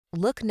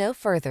Look no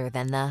further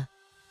than the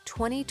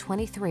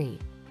 2023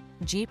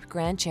 Jeep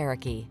Grand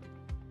Cherokee.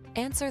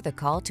 Answer the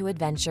call to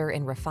adventure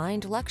in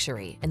refined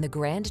luxury in the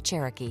Grand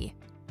Cherokee.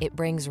 It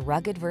brings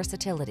rugged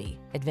versatility,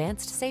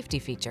 advanced safety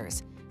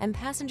features, and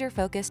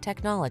passenger-focused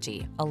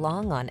technology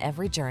along on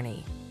every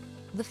journey.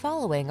 The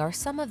following are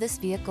some of this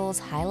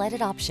vehicle's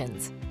highlighted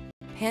options: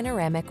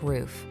 panoramic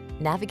roof,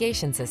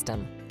 navigation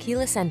system,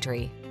 keyless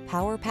entry,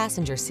 power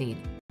passenger seat,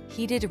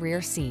 heated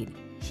rear seat,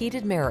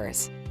 heated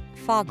mirrors,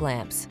 fog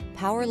lamps,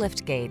 power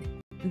liftgate,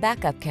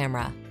 backup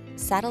camera,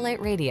 satellite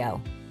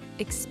radio.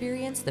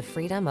 Experience the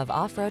freedom of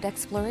off-road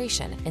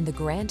exploration in the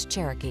Grand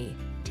Cherokee.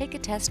 Take a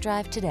test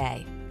drive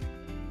today.